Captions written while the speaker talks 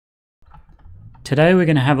Today we're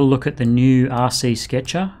going to have a look at the new RC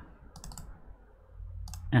Sketcher,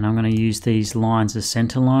 and I'm going to use these lines as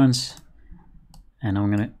center lines, and I'm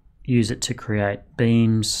going to use it to create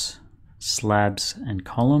beams, slabs and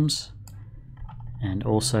columns, and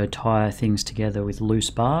also tie things together with loose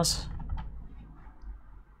bars.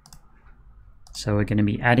 So we're going to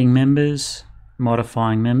be adding members,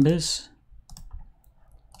 modifying members,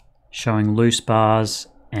 showing loose bars,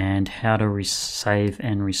 and how to save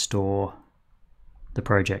and restore the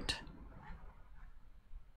project.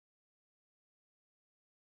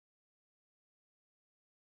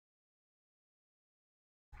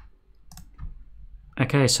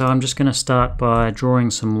 Okay, so I'm just going to start by drawing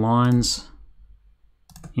some lines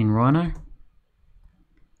in Rhino.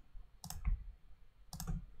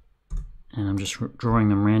 And I'm just drawing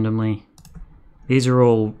them randomly. These are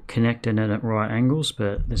all connected at right angles,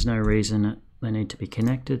 but there's no reason that they need to be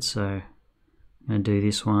connected, so I'm going to do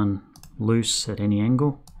this one loose at any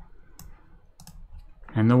angle.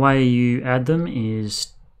 And the way you add them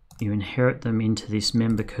is you inherit them into this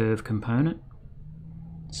member curve component.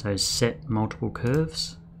 So set multiple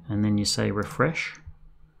curves, and then you say refresh,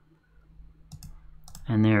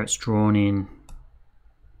 and there it's drawn in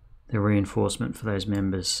the reinforcement for those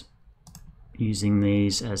members using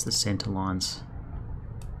these as the center lines.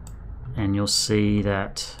 And you'll see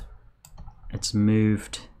that it's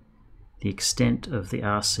moved the extent of the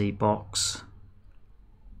RC box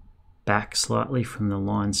back slightly from the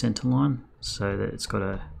line center line so that it's got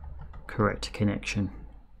a correct connection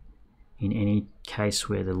in any case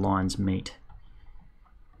where the lines meet.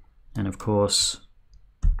 And of course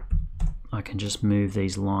I can just move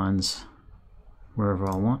these lines wherever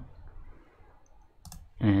I want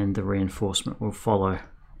and the reinforcement will follow.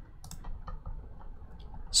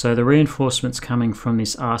 So the reinforcement's coming from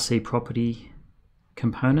this RC property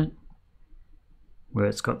component where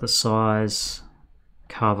it's got the size,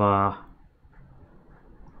 cover,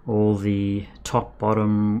 all the top,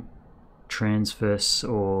 bottom, transverse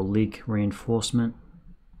or lig reinforcement,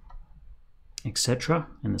 etc.,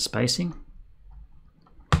 and the spacing.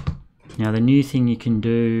 Now the new thing you can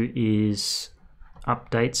do is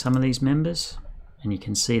update some of these members, and you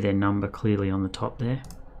can see their number clearly on the top there.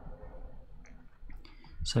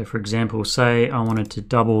 So for example, say I wanted to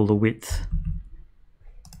double the width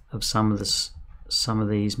of some of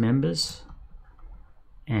these members,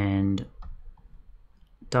 and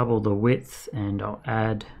double the width, and I'll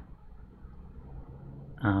add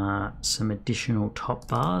some additional top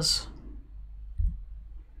bars,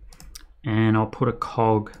 and I'll put a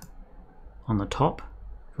cog on the top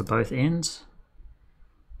for both ends,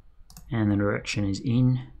 and the direction is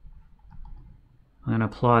in. I'm going to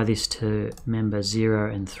apply this to member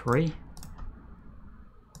 0 and 3,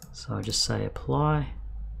 so I just say apply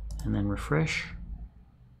and then refresh,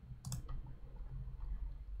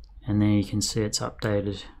 and then you can see it's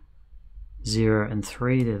updated 0 and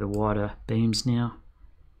 3, they're the wider beams now.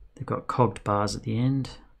 They've got cogged bars at the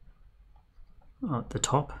end, at the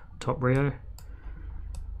top Rio,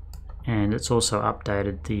 and it's also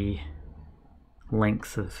updated the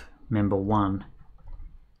length of member 1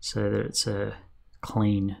 so that it's a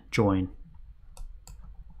clean join.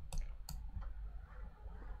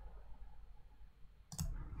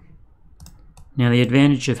 Now the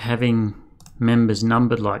advantage of having members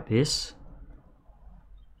numbered like this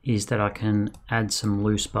is that I can add some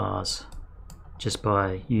loose bars just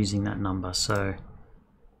by using that number. So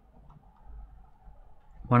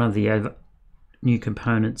one of the new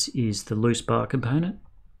components is the loose bar component.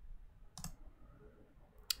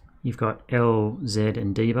 You've got L, Z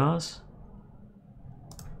and D bars.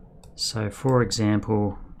 So for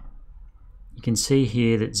example, you can see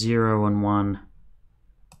here that 0 and 1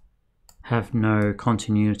 have no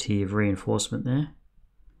continuity of reinforcement there.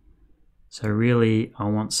 So really I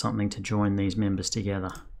want something to join these members together.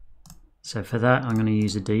 So for that I'm going to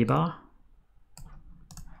use a D bar.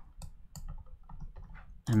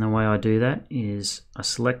 And the way I do that is I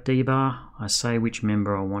select D bar, I say which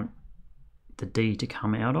member I want the D to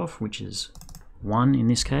come out of, which is 1 in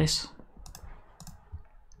this case.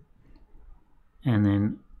 And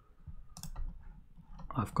then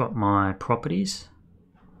I've got my properties,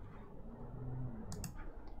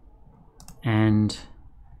 and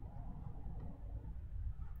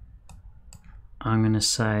I'm going to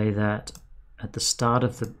say that at the start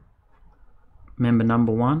of the member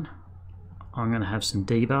number 1 I'm going to have some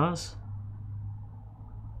D bars,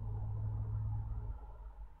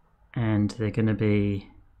 and they're going to be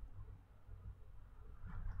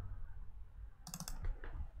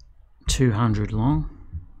 200 long.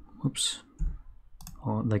 Whoops.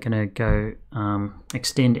 Or they're going to go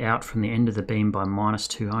extend out from the end of the beam by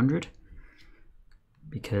 -200,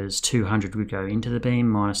 because 200 would go into the beam,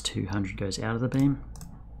 minus 200 goes out of the beam.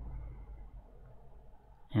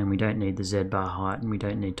 And we don't need the Z bar height, and we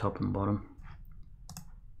don't need top and bottom.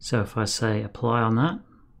 So if I say apply on that,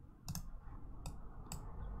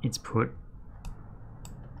 it's put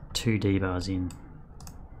 2 D bars in,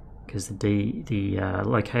 because the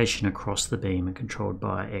location across the beam are controlled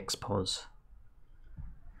by XPOS,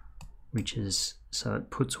 which is, so it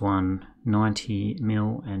puts one 90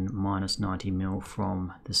 mil and minus 90 mil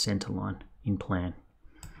from the center line in plan.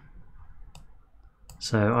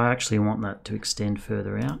 So I actually want that to extend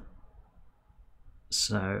further out.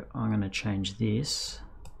 So I'm going to change this.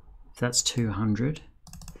 If that's 200,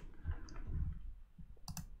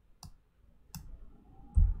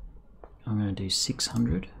 I'm going to do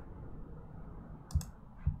 600.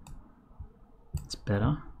 It's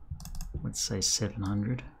better. Let's say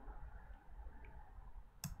 700.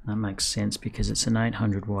 That makes sense because it's an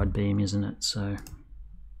 800 wide beam, isn't it? So,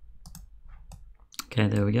 okay,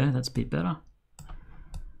 there we go. That's a bit better.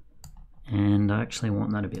 And I actually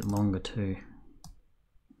want that a bit longer too.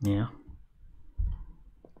 Now,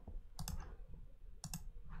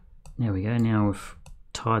 there we go. Now we've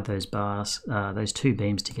tied those bars, those 2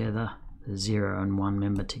 beams together, the 0 and 1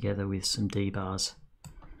 member together with some D bars.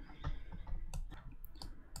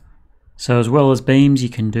 So as well as beams, you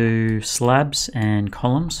can do slabs and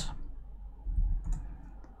columns.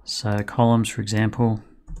 So columns, for example,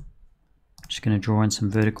 I'm just going to draw in some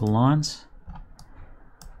vertical lines.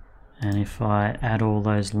 And if I add all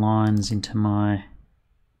those lines into my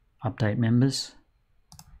update members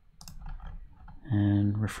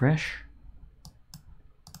and refresh,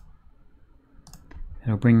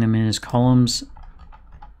 it'll bring them in as columns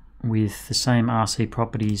with the same RC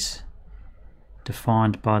properties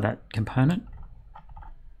defined by that component.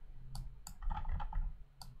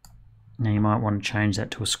 Now you might want to change that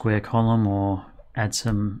to a square column or add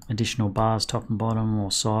some additional bars top and bottom or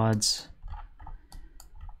sides.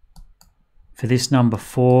 For this number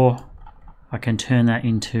 4, I can turn that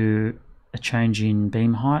into a change in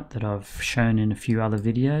beam height that I've shown in a few other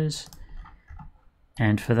videos.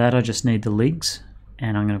 And for that I just need the ligs,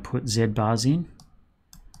 and I'm going to put Z bars in.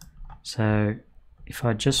 So if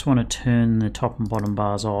I just want to turn the top and bottom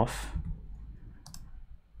bars off,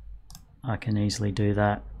 I can easily do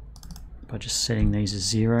that by just setting these as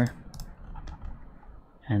 0.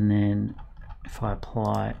 And then if I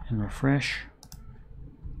apply and refresh,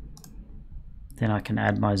 then I can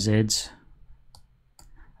add my Zs.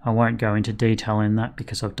 I won't go into detail in that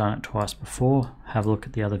because I've done it twice before. Have a look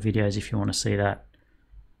at the other videos if you want to see that.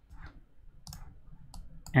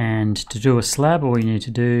 And to do a slab, all you need to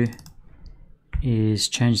do is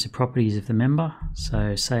change the properties of the member.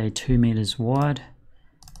 So say 2 meters wide,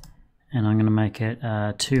 and I'm going to make it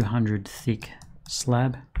a 200 thick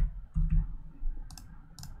slab.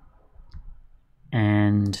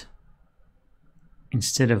 And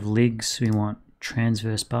instead of ligs, we want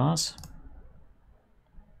transverse bars.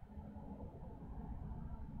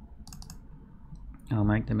 I'll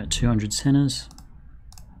make them at 200 centers.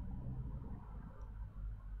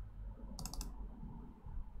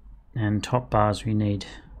 And top bars we need,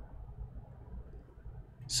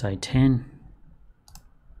 say 10.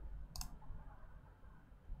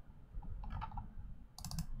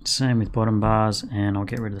 Same with bottom bars, and I'll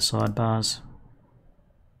get rid of the side bars.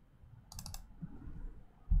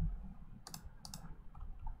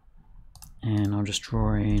 And I'll just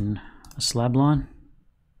draw in a slab line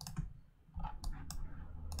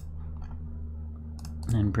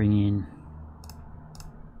and bring in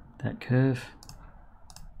that curve.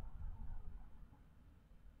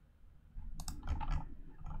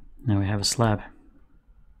 Now we have a slab.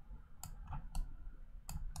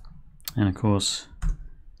 And of course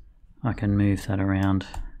I can move that around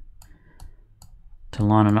to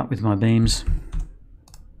line it up with my beams.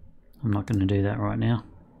 I'm not going to do that right now.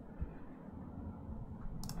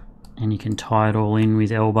 And you can tie it all in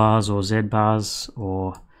with L bars or Z bars,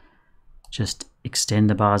 or just extend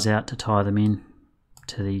the bars out to tie them in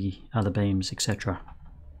to the other beams, etc.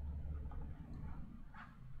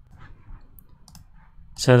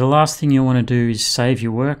 So the last thing you want to do is save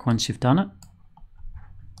your work once you've done it.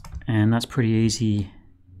 And that's pretty easy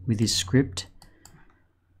with this script.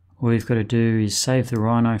 All you've got to do is save the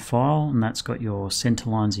Rhino file, and that's got your center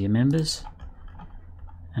lines of your members.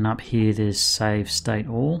 And up here there's save state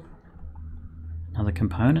all, another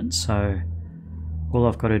component. So all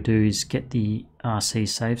I've got to do is get the RC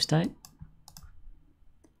save state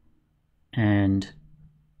and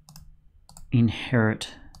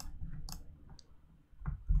inherit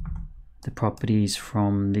the properties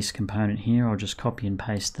from this component here. I'll just copy and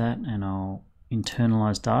paste that, and I'll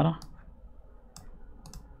internalize data.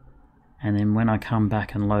 And then when I come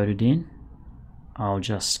back and load it in, I'll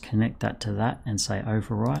just connect that to that and say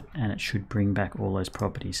overwrite, and it should bring back all those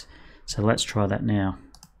properties. So let's try that now.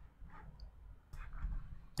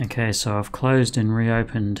 Okay, so I've closed and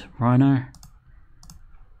reopened Rhino.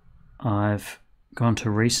 I've gone to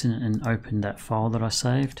recent and opened that file that I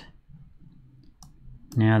saved.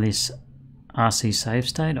 Now this RC save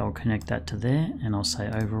state, I'll connect that to there and I'll say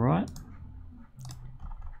overwrite.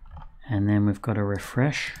 And then we've got to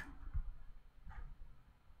refresh.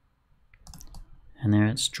 And there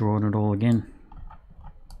it's drawn it all again.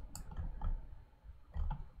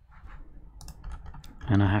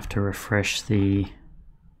 And I have to refresh the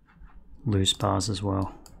loose bars as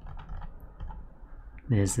well.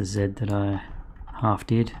 There's the Z that I half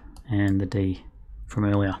did and the D from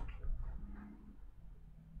earlier.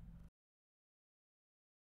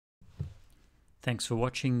 Thanks for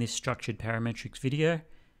watching this structured parametrics video.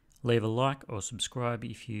 Leave a like or subscribe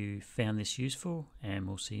if you found this useful, and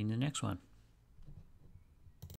we'll see you in the next one.